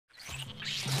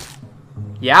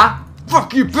Yeah?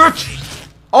 Fuck you, bitch!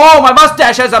 Oh, my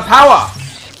mustache has a power!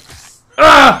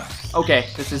 Ugh! Okay,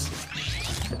 this is...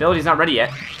 The ability's not ready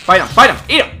yet. Fight him,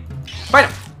 eat him! Fight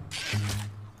him!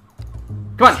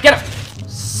 Come on, get him!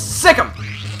 Sick him!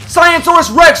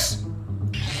 Scientosaurus Rex!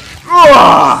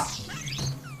 Ugh!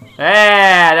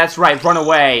 Yeah, that's right, run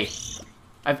away.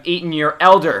 I've eaten your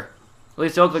elder. At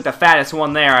least it looked like the fattest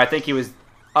one there. I think he was...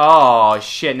 Oh,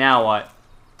 shit, now what?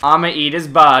 I'm gonna eat his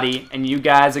body, and you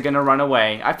guys are gonna run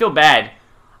away. I feel bad.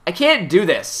 I can't do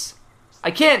this. I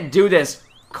can't do this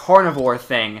carnivore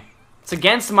thing. It's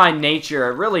against my nature.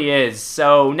 It really is.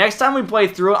 So, next time we play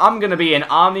through, I'm gonna be an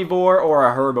omnivore or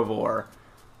a herbivore.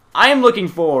 I am looking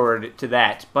forward to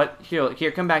that. But,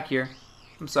 here, come back here.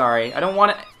 I'm sorry. I don't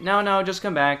want to... No, just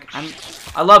come back.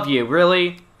 I love you,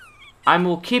 really. I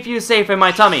will keep you safe in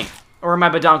my tummy. Or in my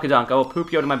badonkadunk. I will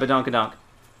poop you out of my badonkadunk.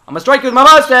 I'm gonna strike you with my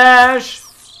mustache!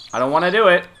 I don't want to do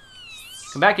it.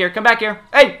 Come back here, come back here.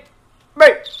 Hey!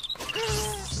 Hey!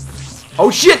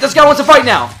 Oh shit, this guy wants to fight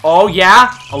now! Oh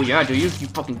yeah? Oh yeah, do you? You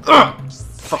fucking...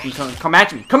 Fucking come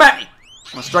at me, come at me!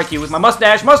 I'm gonna strike you with my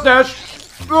mustache,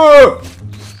 Ugh!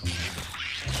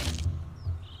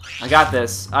 I got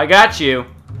this. I got you.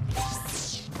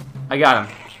 I got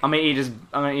him. I'm gonna eat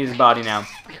his body now.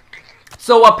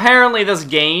 So apparently this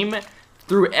game,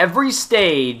 through every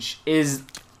stage, is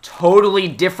totally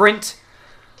different,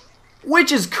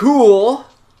 which is cool.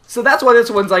 So that's why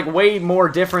this one's like way more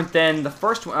different than the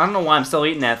first one. I don't know why I'm still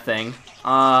eating that thing.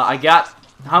 I got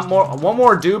one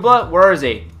more Dubla. Where is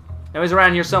he? No, he's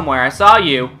around here somewhere. I saw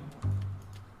you.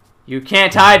 You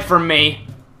can't hide from me.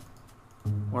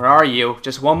 Where are you?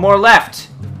 Just one more left.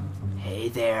 Hey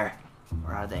there.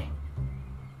 Where are they?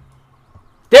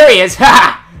 There he is!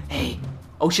 Ha! Hey.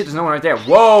 Oh shit, there's no one right there.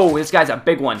 Whoa, this guy's a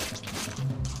big one.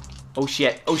 Oh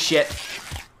shit, oh shit.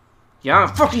 Yeah,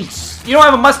 fucking... You don't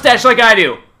have a mustache like I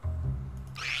do.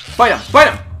 Fight him,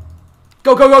 fight him!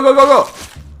 Go, go, go, go, go, go!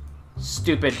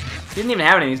 Stupid. He didn't even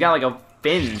have anything. He's got like a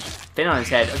fin on his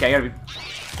head. Okay, I gotta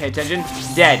pay attention.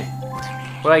 Dead.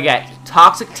 What do I get?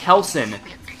 Toxic Telsin.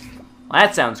 Well,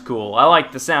 that sounds cool. I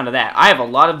like the sound of that. I have a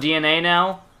lot of DNA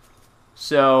now.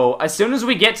 So, as soon as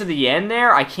we get to the end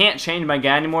there, I can't change my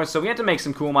guy anymore, so we have to make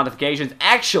some cool modifications.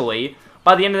 Actually,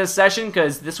 by the end of this session,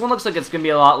 because this one looks like it's going to be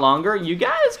a lot longer, you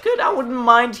guys could, I wouldn't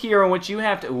mind hearing what you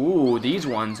have to... Ooh, these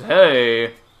ones,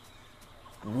 hey.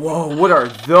 Whoa, what are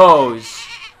those?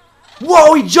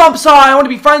 Whoa, he jumps high! I want to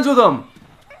be friends with him!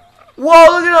 Whoa,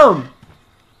 look at him!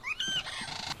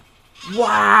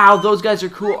 Wow, those guys are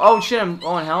cool. Oh, shit, I'm low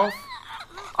on health.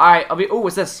 Alright, I'll be... Ooh,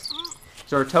 what's this? Is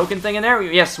there a token thing in there?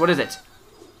 Yes, what is it?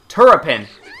 Turripin.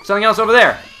 Something else over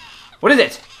there. What is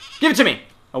it? Give it to me.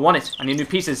 I want it. I need new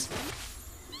pieces.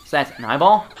 Is that an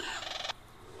eyeball?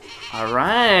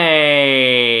 Alright.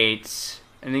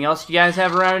 Anything else you guys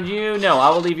have around you? No,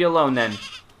 I will leave you alone then.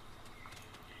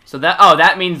 So that... Oh,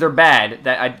 that means they're bad.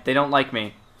 They don't like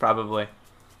me. Probably.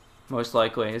 Most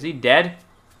likely. Is he dead?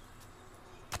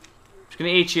 Just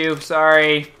gonna eat you.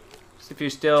 Sorry. If you're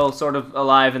still sort of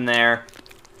alive in there.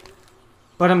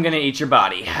 But I'm gonna eat your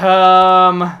body.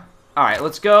 Alright,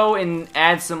 let's go and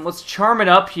add some... Let's charm it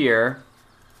up here.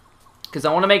 Because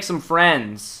I want to make some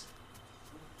friends.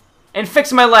 And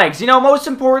fix my legs. You know, most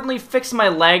importantly, fix my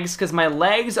legs. Because my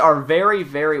legs are very,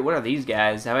 very... What are these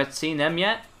guys? Have I seen them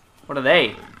yet? What are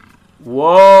they?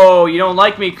 Whoa, you don't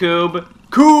like me, Coob.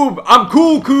 Coob! I'm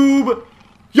cool, Coob!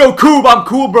 Yo, Coob, I'm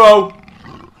cool, bro!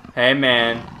 Hey,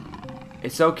 man.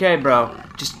 It's okay, bro.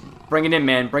 Just bring it in,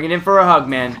 man. Bring it in for a hug,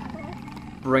 man.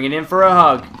 Bring it in for a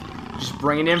hug. Just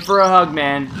bring it in for a hug,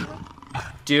 man.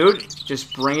 Dude,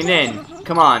 just bring it in.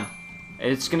 Come on.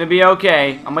 It's gonna be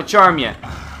okay. I'm gonna charm you.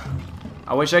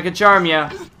 I wish I could charm you.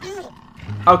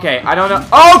 Okay, I don't know.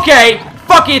 Okay!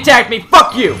 Fuck, he attacked me!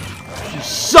 Fuck you! You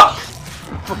suck!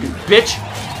 Fucking bitch!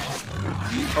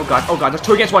 Oh god, there's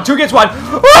 2 against 1, 2 against 1!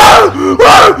 Ah!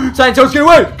 Ah! Scientist, get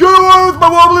away! Get away with my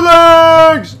wobbly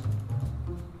legs!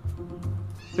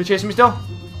 They're chasing me still?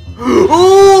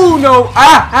 Ooh, no!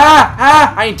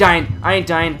 I ain't dying. I ain't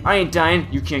dying. I ain't dying.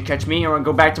 You can't catch me. I'm gonna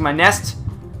go back to my nest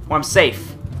where I'm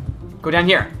safe. Go down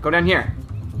here. Go down here.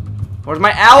 Where's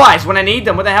my allies when I need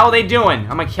them? What the hell are they doing?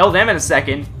 I'm gonna kill them in a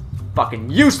second. Fucking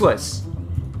useless.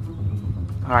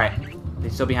 Alright. Are they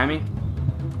still behind me?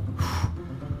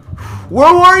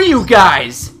 Where were you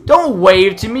guys? Don't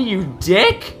wave to me, you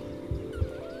dick.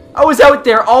 I was out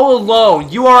there all alone.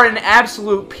 You are an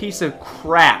absolute piece of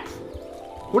crap.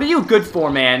 What are you good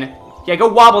for, man? Yeah, go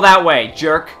wobble that way,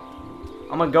 jerk.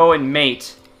 I'm gonna go and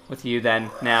mate with you then,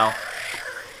 now.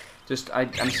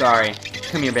 I'm sorry.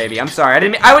 Come here, baby. I'm sorry. I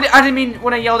didn't mean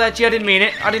when I yelled at you, I didn't mean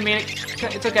it. I didn't mean it.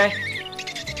 It's okay.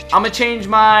 I'm gonna change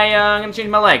my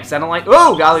legs. I don't like.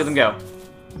 Oh, gotta let them go.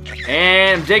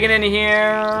 And I'm digging into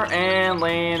here and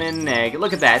laying an egg.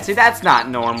 Look at that. See, that's not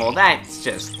normal. That's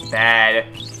just bad.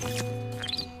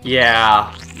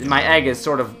 Yeah, my egg is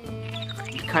sort of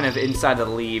kind of inside the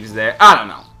leaves there. I don't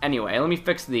know. Anyway, let me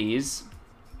fix these.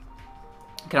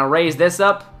 Can I raise this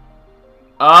up?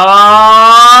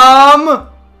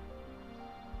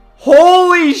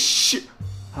 Holy sh...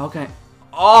 Okay.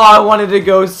 Oh, I wanted to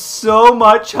go so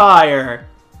much higher.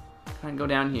 Can I go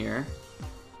down here?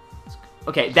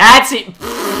 Okay, that's it.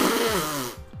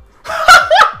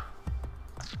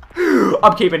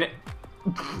 I'm keeping it.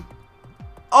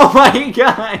 Oh my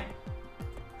god.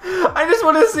 I just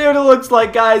want to see what it looks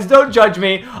like, guys. Don't judge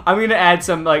me. I'm going to add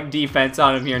some, like, defense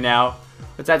on him here now.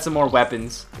 Let's add some more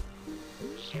weapons.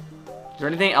 Is there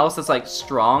anything else that's, like,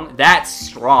 strong? That's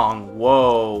strong.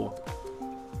 Whoa.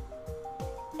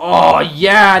 Oh,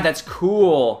 yeah, that's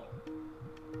cool.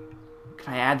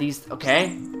 Can I add these?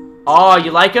 Okay. Oh, you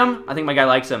like him? I think my guy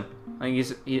likes him. I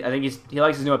think he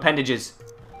likes his new appendages.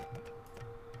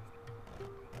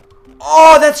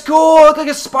 Oh, that's cool. Look like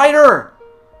a spider.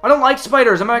 I don't like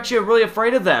spiders. I'm actually really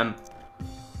afraid of them.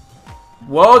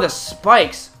 Whoa, the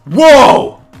spikes.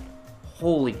 Whoa!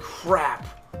 Holy crap.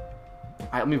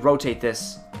 Alright, let me rotate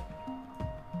this.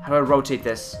 How do I rotate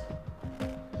this?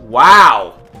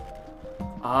 Wow.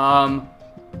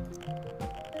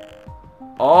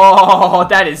 Oh,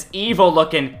 that is evil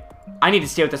looking. I need to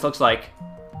see what this looks like.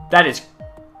 That is...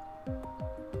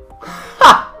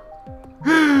 Ha!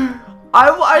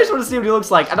 I just want to see what he looks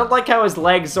like. I don't like how his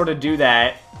legs sort of do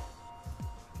that.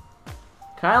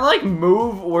 Can I, like,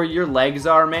 move where your legs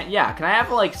are, man? Yeah, can I have,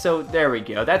 like, so, there we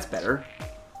go. That's better.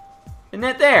 Isn't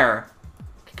that there?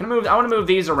 Can I move, I want to move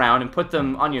these around and put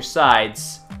them on your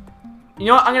sides. You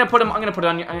know what, I'm going to put it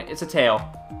on your, it's a tail.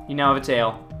 You now have a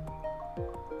tail.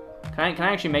 Can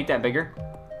I actually make that bigger?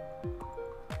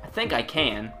 I think I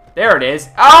can. There it is.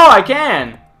 Oh, I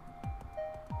can!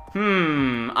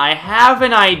 I have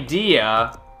an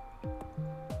idea.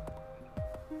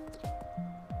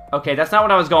 Okay, that's not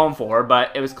what I was going for,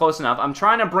 but it was close enough. I'm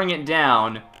trying to bring it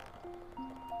down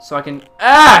so I can...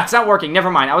 Ah! It's not working. Never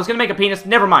mind. I was going to make a penis.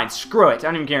 Never mind. Screw it. I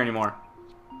don't even care anymore.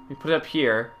 Let me put it up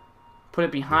here. Put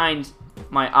it behind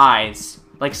my eyes.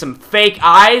 Like some fake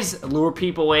eyes. Lure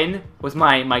people in with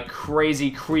my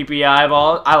crazy, creepy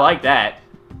eyeball. I like that.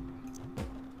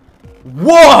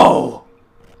 Whoa!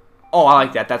 Oh, I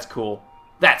like that. That's cool.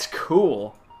 That's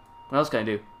cool. What else can I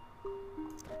do?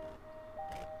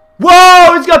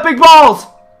 Whoa! He's got big balls!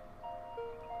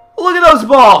 Look at those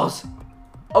balls!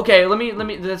 Okay, let me,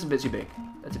 that's a bit too big.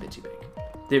 That's a bit too big.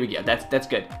 There we go, that's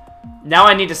good. Now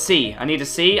I need to see. As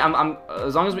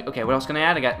long as we, okay, what else can I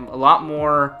add? I got a lot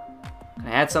more. Can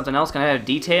I add something else? Can I add a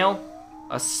detail?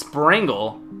 A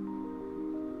springle?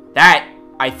 That,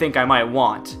 I think I might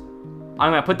want.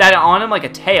 I'm gonna put that on him like a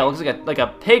tail. Looks like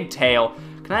a pigtail.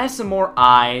 Can I add some more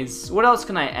eyes? What else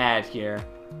can I add here?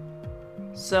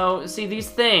 So, see, these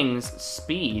things,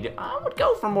 speed, I would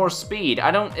go for more speed.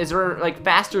 Is there, like,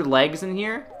 faster legs in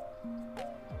here?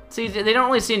 See, they don't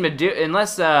really seem to do,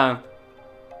 unless,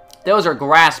 those are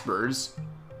graspers.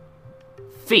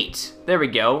 Feet, there we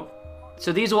go.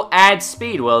 So these will add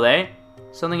speed, will they?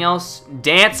 Something else,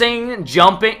 dancing,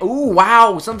 jumping, ooh,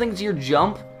 wow, something to your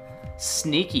jump.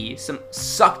 Sneaky, some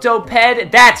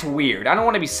suctoped, that's weird. I don't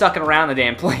want to be sucking around the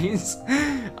damn place.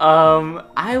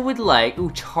 I would like, ooh,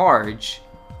 charge.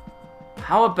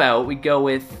 How about we go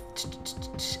with,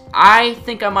 I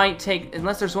think I might take,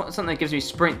 unless there's something that gives me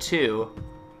sprint 2.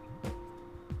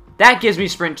 That gives me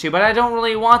sprint 2, but I don't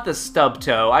really want the stub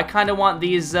toe. I kind of want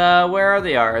these, where are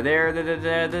they? They're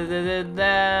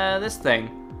this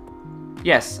thing.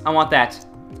 Yes, I want that.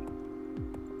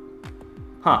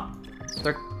 Huh.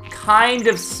 They're kind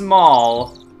of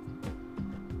small.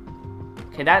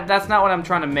 Okay, that's not what I'm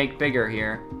trying to make bigger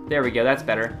here. There we go, that's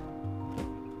better.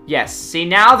 Yes, see,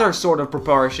 now they're sort of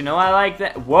proportional. I like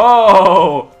that.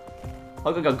 Whoa!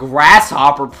 Look like a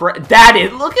grasshopper. That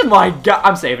is, look at my god.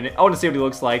 I'm saving it. I want to see what he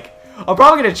looks like. I'm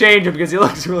probably going to change him because he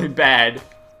looks really bad.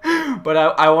 But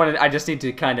I just need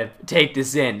to kind of take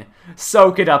this in.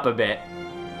 Soak it up a bit.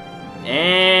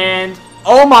 And,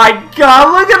 oh my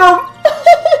god, look at him!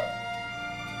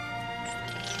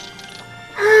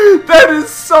 That is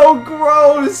so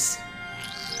gross!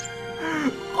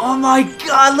 Oh my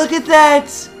god, look at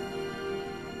that!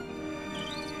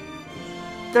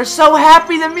 They're so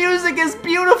happy, the music is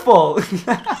beautiful!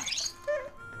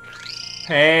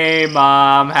 Hey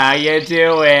mom, how you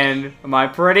doing? Am I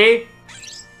pretty?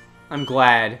 I'm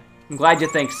glad. I'm glad you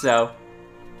think so.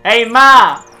 Hey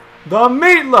ma! The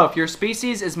meatloaf! Your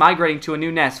species is migrating to a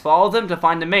new nest. Follow them to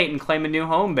find a mate and claim a new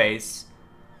home base.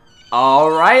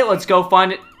 Alright, let's go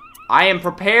find it. I am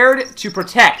prepared to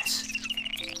protect.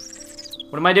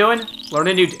 What am I doing? Learn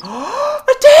a new...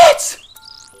 a dance!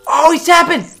 Oh, he's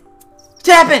tapping!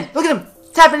 Tapping! Look at him!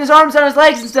 Tapping his arms on his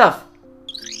legs and stuff.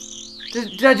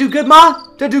 Did I do good, Ma?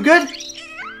 Did I do good?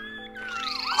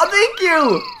 Oh, thank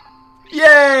you!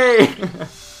 Yay!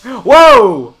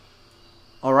 Whoa!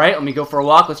 Alright, let me go for a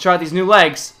walk. Let's try out these new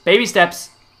legs. Baby steps.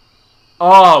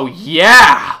 Oh,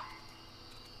 yeah!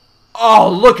 Oh,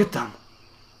 look at them.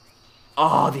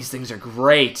 Oh, these things are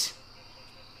great.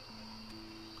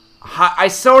 I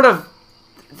sort of...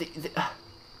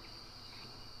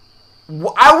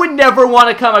 I would never want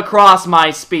to come across my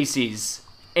species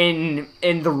in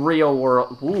the real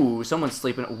world. Ooh, someone's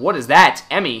sleeping. What is that?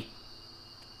 Emmy.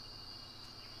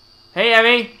 Hey,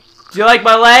 Emmy. Do you like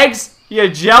my legs? You're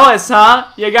jealous, huh?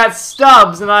 You got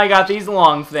stubs and I got these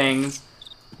long things.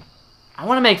 I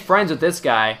want to make friends with this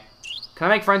guy. Can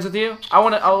I make friends with you? I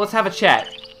want to... Oh, let's have a chat.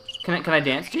 Can I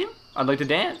dance to you? I'd like to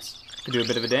dance. Could do a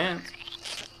bit of a dance.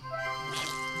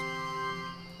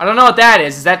 I don't know what that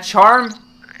is. Is that charm?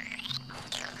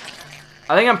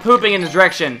 I think I'm pooping in his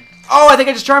direction. Oh, I think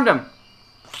I just charmed him.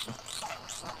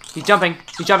 He's jumping.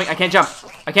 He's jumping. I can't jump.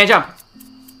 I can't jump.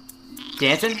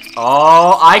 Dancing?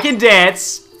 Oh, I can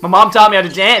dance. My mom taught me how to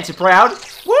dance. You proud?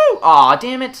 Woo! Aw,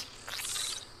 damn it.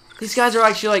 These guys are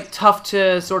actually, like, tough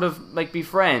to sort of, like,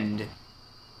 befriend.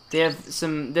 They have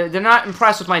some... They're not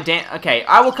impressed with my dance. Okay,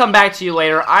 I will come back to you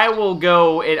later. I will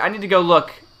go... I need to go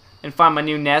look and find my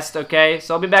new nest, okay?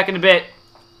 So I'll be back in a bit.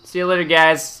 See you later,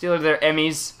 guys. See you later there,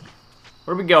 Emmys.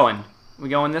 Where are we going? We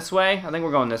going this way? I think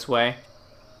we're going this way.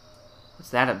 What's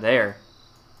that up there?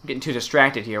 I'm getting too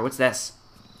distracted here. What's this?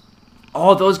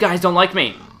 Oh, those guys don't like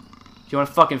me. Do you want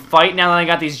to fucking fight now that I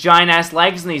got these giant-ass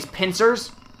legs and these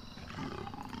pincers?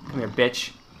 Come here,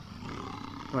 bitch.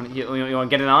 You want to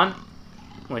get it on?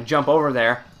 I'm going to jump over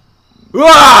there.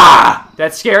 Ah!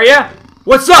 That scare ya?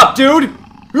 What's up, dude?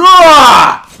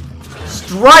 Ah!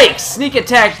 Strike! Sneak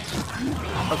attack.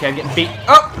 Okay, I'm getting beat.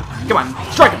 Oh! Come on,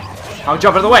 strike him. I'll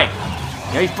jump out of the way.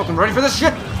 Yeah, you fucking ready for this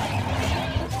shit?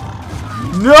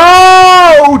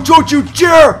 No! Don't you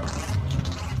dare!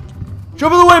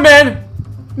 Jump out of the way, man!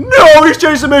 No, he's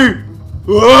chasing me!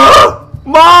 Ah!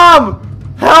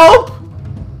 Mom! Help!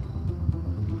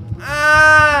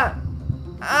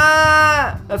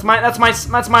 That's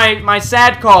my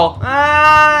sad call. Oh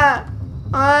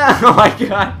my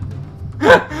god.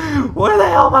 Where the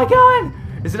hell am I going?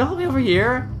 Is it all the way over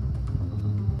here?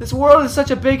 This world is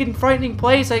such a big and frightening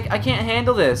place. I can't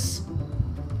handle this.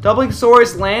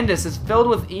 Doubling-saurus landis is filled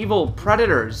with evil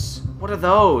predators. What are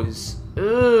those?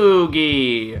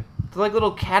 Oogie. They're like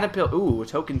little caterpillar. Ooh, a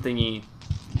token thingy.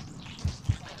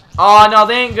 Oh, no,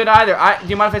 they ain't good either. Do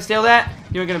you mind if I steal that?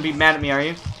 You ain't gonna be mad at me, are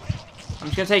you? I'm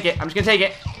just gonna take it. I'm just gonna take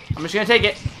it. I'm just gonna take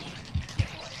it.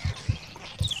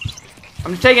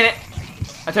 I'm just taking it.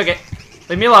 I took it.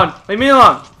 Leave me alone. Leave me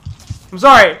alone. I'm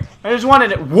sorry. I just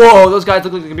wanted it. Whoa, those guys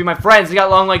look like they can be my friends. They got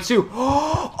long legs too.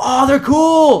 Oh, they're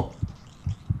cool.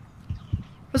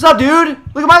 What's up, dude?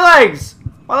 Look at my legs.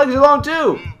 My legs are long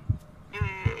too.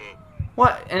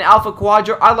 What? An alpha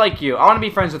quadro? I like you. I want to be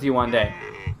friends with you one day.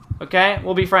 Okay?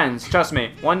 We'll be friends. Trust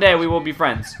me. One day we will be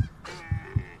friends.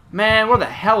 Man, where the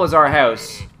hell is our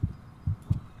house?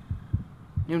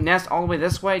 New nest all the way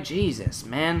this way? Jesus,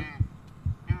 man.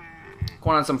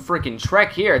 Going on some freaking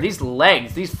trek here. These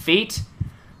legs, these feet.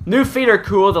 New feet are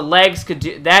cool. The legs could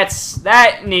do...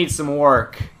 That needs some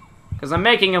work. Because I'm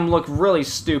making them look really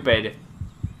stupid.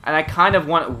 And I kind of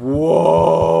want...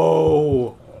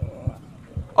 Whoa.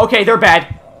 Okay, they're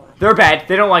bad. They're bad.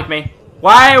 They don't like me.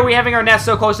 Why are we having our nest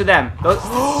so close to them? Those...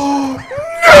 No!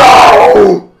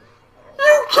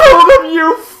 You killed him,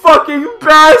 you fucking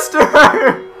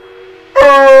bastard!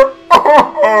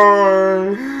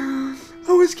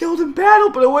 I was killed in battle,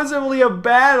 but it wasn't really a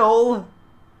battle.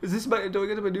 Is this my... Do I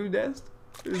get to my new nest?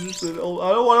 Is this an old... I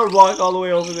don't want to walk all the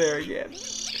way over there again.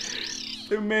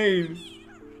 They're mean.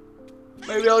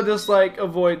 Maybe I'll just, like,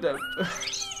 avoid them.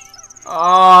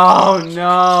 Oh,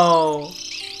 no.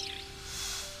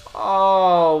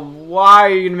 Oh, why are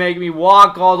you gonna make me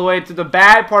walk all the way to the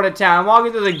bad part of town? I'm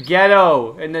walking to the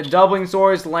ghetto in the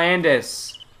Doubling-saurus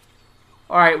landis.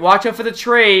 Alright, watch out for the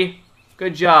tree.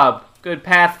 Good job. Good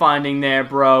pathfinding there,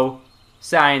 bro.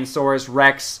 Sciencesaurus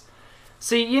Rex.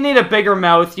 See, you need a bigger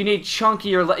mouth. You need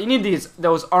chunkier. You need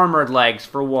those armored legs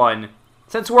for one.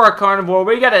 Since we're a carnivore,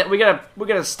 we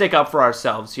gotta stick up for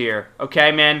ourselves here.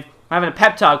 Okay, man. I'm having a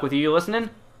pep talk with you. You listening?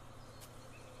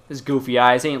 His goofy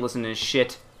eyes. He ain't listening to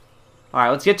shit. Alright,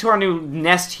 let's get to our new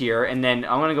nest here, and then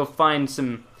I'm gonna go find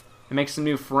some and make some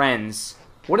new friends.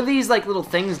 What are these, like, little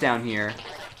things down here?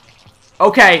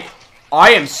 Okay,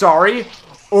 I am sorry.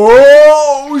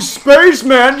 Oh,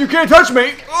 spaceman, you can't touch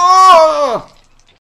me. Oh!